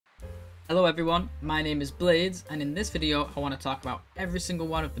Hello everyone, my name is Blades, and in this video I want to talk about every single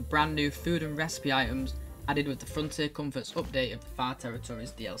one of the brand new food and recipe items added with the Frontier Comforts update of the Far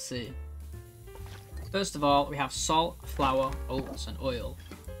Territories DLC. First of all, we have salt, flour, oats and oil.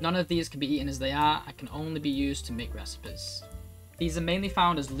 None of these can be eaten as they are and can only be used to make recipes. These are mainly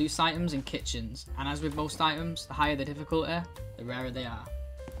found as loose items in kitchens, and as with most items, the higher the difficulty, the rarer they are.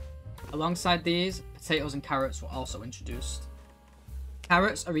 Alongside these, potatoes and carrots were also introduced.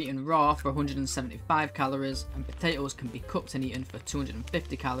 Carrots are eaten raw for 175 calories, and potatoes can be cooked and eaten for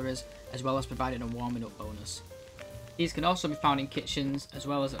 250 calories, as well as providing a warming up bonus. These can also be found in kitchens as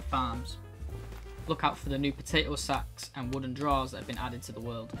well as at farms. Look out for the new potato sacks and wooden drawers that have been added to the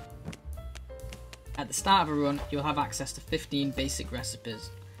world. At the start of a run, you'll have access to 15 basic recipes.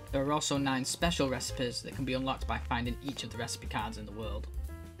 There are also 9 special recipes that can be unlocked by finding each of the recipe cards in the world.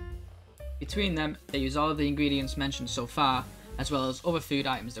 Between them, they use all of the ingredients mentioned so far, as well as other food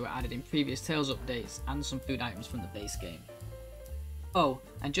items that were added in previous Tales updates and some food items from the base game. Oh,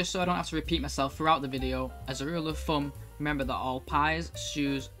 and just so I don't have to repeat myself throughout the video, as a rule of thumb, remember that all pies,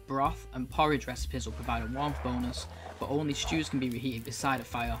 stews, broth and porridge recipes will provide a warmth bonus, but only stews can be reheated beside a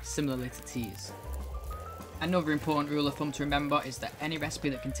fire, similarly to teas. Another important rule of thumb to remember is that any recipe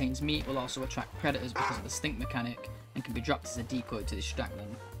that contains meat will also attract predators because of the stink mechanic and can be dropped as a decoy to distract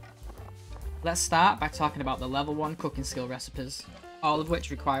them. Let's start by talking about the level 1 cooking skill recipes, all of which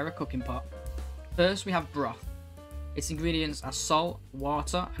require a cooking pot. First we have broth. Its ingredients are salt,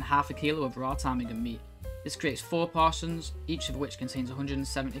 water and half a kilo of raw ptarmigan meat. This creates 4 portions, each of which contains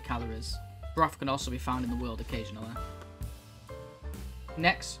 170 calories. Broth can also be found in the world occasionally.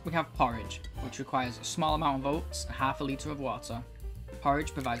 Next we have porridge, which requires a small amount of oats and half a litre of water.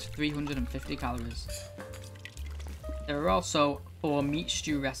 Porridge provides 350 calories. There are also 4 meat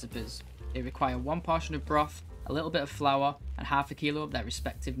stew recipes. They require 1 portion of broth, a little bit of flour, and half a kilo of their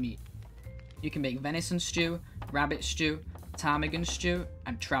respective meat. You can make venison stew, rabbit stew, ptarmigan stew,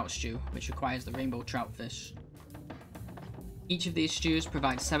 and trout stew, which requires the rainbow trout fish. Each of these stews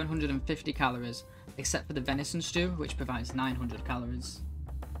provides 750 calories, except for the venison stew, which provides 900 calories.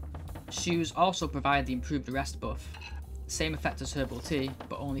 Stews also provide the improved rest buff, same effect as herbal tea,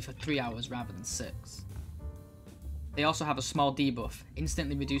 but only for 3 hours rather than 6. They also have a small debuff,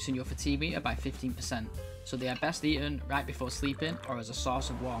 instantly reducing your fatigue meter by 15%, so they are best eaten right before sleeping or as a source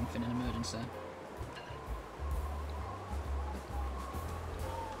of warmth in an emergency.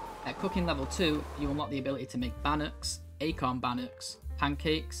 At cooking level 2, you unlock the ability to make bannocks, acorn bannocks,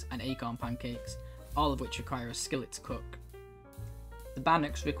 pancakes and acorn pancakes, all of which require a skillet to cook. The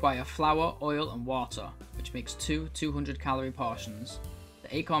bannocks require flour, oil and water, which makes 2 200-calorie portions.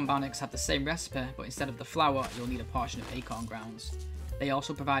 The acorn bannocks have the same recipe, but instead of the flour, you'll need a portion of acorn grounds. They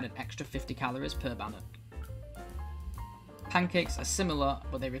also provide an extra 50 calories per bannock. Pancakes are similar,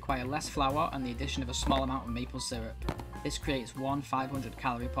 but they require less flour and the addition of a small amount of maple syrup. This creates 1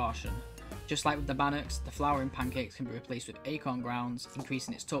 500-calorie portion. Just like with the bannocks, the flour in pancakes can be replaced with acorn grounds,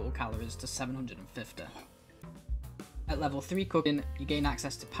 increasing its total calories to 750. At level 3 cooking, you gain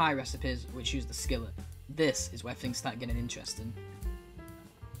access to pie recipes which use the skillet. This is where things start getting interesting.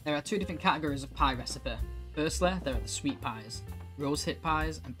 There are 2 different categories of pie recipe. Firstly, there are the sweet pies, rosehip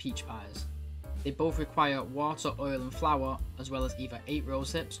pies and peach pies. They both require water, oil and flour, as well as either 8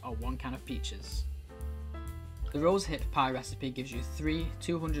 rosehips or 1 can of peaches. The rosehip pie recipe gives you 3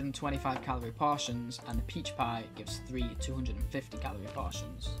 225-calorie portions, and the peach pie gives 3 250-calorie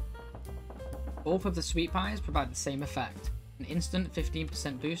portions. Both of the sweet pies provide the same effect, an instant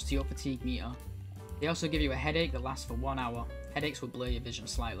 15% boost to your fatigue meter. They also give you a headache that lasts for 1 hour. Headaches will blur your vision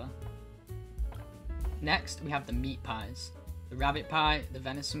slightly. Next, we have the meat pies. The rabbit pie, the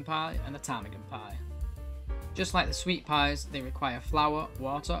venison pie, and the ptarmigan pie. Just like the sweet pies, they require flour,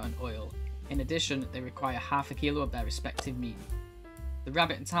 water, and oil. In addition, they require half a kilo of their respective meat. The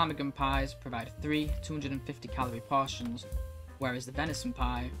rabbit and ptarmigan pies provide 3 250-calorie portions, whereas the venison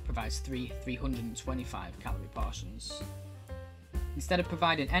pie provides 3 325-calorie portions. Instead of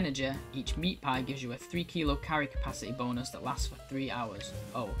providing energy, each meat pie gives you a 3 kilo carry capacity bonus that lasts for 3 hours.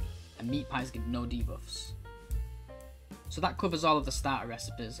 Oh, and meat pies give no debuffs. So that covers all of the starter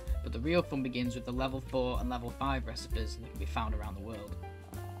recipes, but the real fun begins with the level 4 and level 5 recipes that can be found around the world.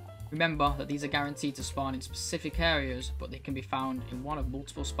 Remember that these are guaranteed to spawn in specific areas, but they can be found in one of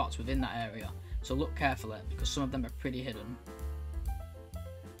multiple spots within that area, so look carefully because some of them are pretty hidden.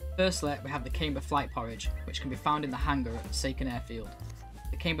 Firstly, we have the Camber Flight Porridge, which can be found in the hangar at the Saken Airfield.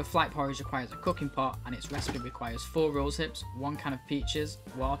 The Camber Flight Porridge requires a cooking pot, and its recipe requires 4 rosehips, 1 can of peaches,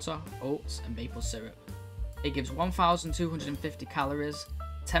 water, oats and maple syrup. It gives 1,250 calories,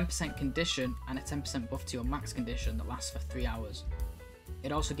 10% condition and a 10% buff to your max condition that lasts for 3 hours.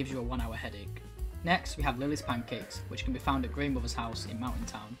 it also gives you a 1 hour headache. Next, we have Lily's Pancakes, which can be found at Grandmother's house in Mountain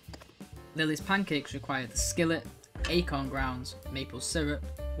Town. Lily's Pancakes require the skillet, acorn grounds, maple syrup,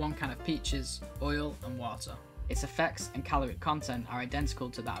 1 can of peaches, oil and water. Its effects and caloric content are identical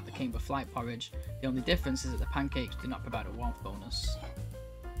to that of the King of Flight porridge, the only difference is that the pancakes do not provide a warmth bonus.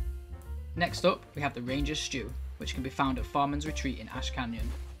 Next up, we have the Ranger's Stew, which can be found at Foreman's Retreat in Ash Canyon.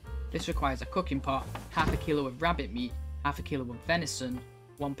 This requires a cooking pot, half a kilo of rabbit meat, half a kilo of venison,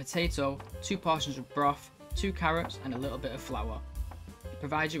 1 potato, 2 portions of broth, 2 carrots and a little bit of flour. It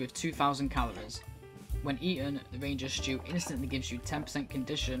provides you with 2,000 calories. When eaten, the Ranger's Stew instantly gives you 10%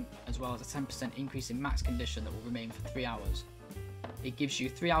 condition as well as a 10% increase in max condition that will remain for 3 hours. It gives you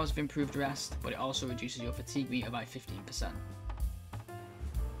 3 hours of improved rest, but it also reduces your fatigue meter by 15%.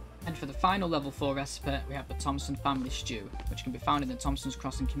 And for the final level 4 recipe, we have the Thompson Family Stew, which can be found in the Thompson's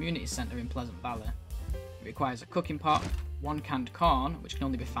Crossing Community Centre in Pleasant Valley. It requires a cooking pot, 1 canned corn, which can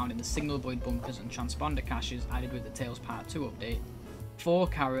only be found in the signal buoyed bunkers and transponder caches added with the Tales Part 2 update, 4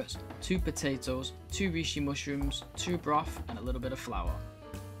 carrots, 2 potatoes, 2 reishi mushrooms, 2 broth and a little bit of flour.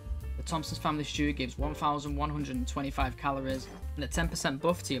 The Thompson's Family Stew gives 1,125 calories and a 10%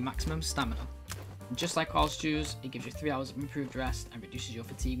 buff to your maximum stamina. And just like all stews, it gives you 3 hours of improved rest and reduces your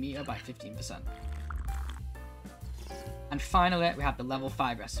fatigue meter by 15%. And finally, we have the level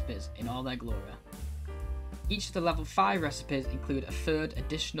 5 recipes in all their glory. Each of the level 5 recipes include a third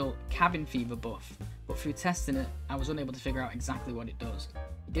additional cabin fever buff, but through testing it, I was unable to figure out exactly what it does.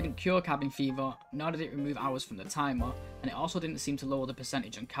 It didn't cure cabin fever, nor did it remove hours from the timer, and it also didn't seem to lower the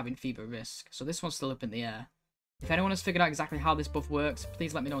percentage on cabin fever risk, so this one's still up in the air. If anyone has figured out exactly how this buff works,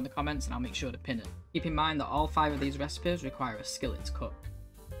 please let me know in the comments and I'll make sure to pin it. Keep in mind that all 5 of these recipes require a skillet to cook.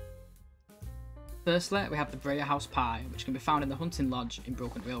 Firstly, we have the Breyer House Pie, which can be found in the Hunting Lodge in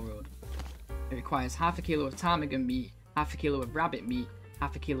Broken Railroad. It requires half a kilo of ptarmigan meat, half a kilo of rabbit meat,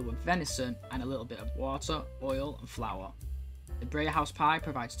 half a kilo of venison, and a little bit of water, oil, and flour. The Breyer House Pie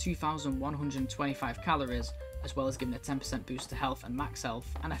provides 2,125 calories, as well as giving a 10% boost to health and max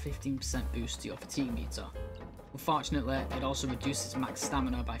health, and a 15% boost to your fatigue meter. Unfortunately, it also reduces max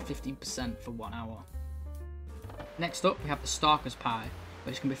stamina by 15% for 1 hour. Next up, we have the Stalker's Pie,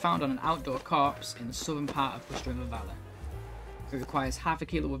 which can be found on an outdoor corpse in the southern part of Bush River Valley. It requires half a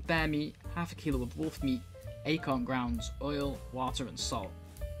kilo of bear meat, half a kilo of wolf meat, acorn grounds, oil, water and salt.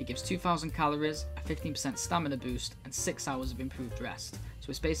 It gives 2,000 calories, a 15% stamina boost, and 6 hours of improved rest, so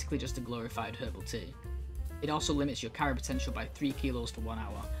it's basically just a glorified herbal tea. It also limits your carry potential by 3 kilos for 1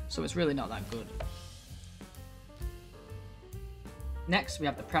 hour, so it's really not that good. Next, we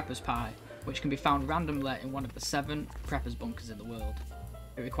have the Prepper's Pie, which can be found randomly in one of the 7 Prepper's bunkers in the world.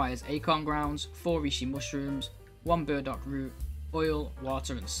 It requires acorn grounds, 4 reishi mushrooms, 1 burdock root, oil,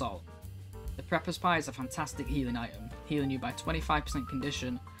 water and salt. The Prepper's Pie is a fantastic healing item, healing you by 25%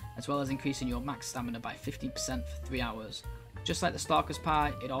 condition, as well as increasing your max stamina by 15% for 3 hours. Just like the Stalker's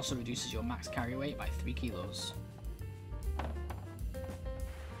Pie, it also reduces your max carry weight by 3 kilos.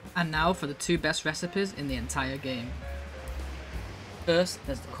 And now for the 2 best recipes in the entire game. First,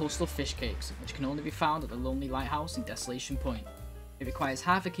 there's the Coastal Fish Cakes, which can only be found at the Lonely Lighthouse in Desolation Point. It requires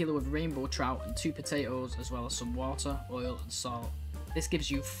half a kilo of rainbow trout and 2 potatoes, as well as some water, oil and salt. This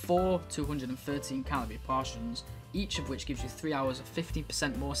gives you 4 213 calorie portions, each of which gives you 3 hours of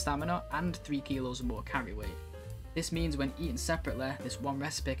 15% more stamina and 3 kilos of more carry weight. This means when eaten separately, this one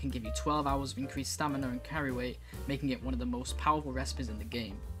recipe can give you 12 hours of increased stamina and carry weight, making it one of the most powerful recipes in the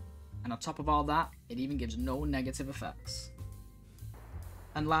game. And on top of all that, it even gives no negative effects.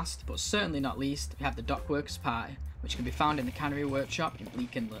 And last, but certainly not least, we have the Dockworker's Pie, which can be found in the Cannery Workshop in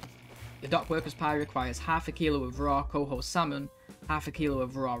Bleak Inlet. The Dockworker's Pie requires half a kilo of raw coho salmon, half a kilo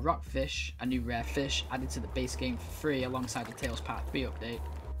of raw rockfish, a new rare fish added to the base game for free alongside the Tales Part 3 update,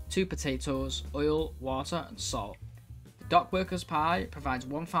 2 potatoes, oil, water and salt. The Dockworker's Pie provides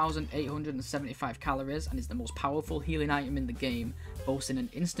 1,875 calories and is the most powerful healing item in the game, boasting an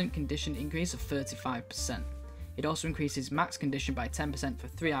instant condition increase of 35%. It also increases max condition by 10% for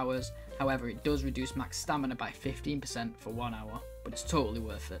 3 hours, however it does reduce max stamina by 15% for 1 hour, but it's totally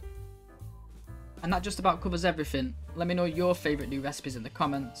worth it. And that just about covers everything. Let me know your favourite new recipes in the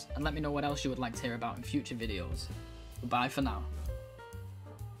comments, and let me know what else you would like to hear about in future videos. Goodbye for now.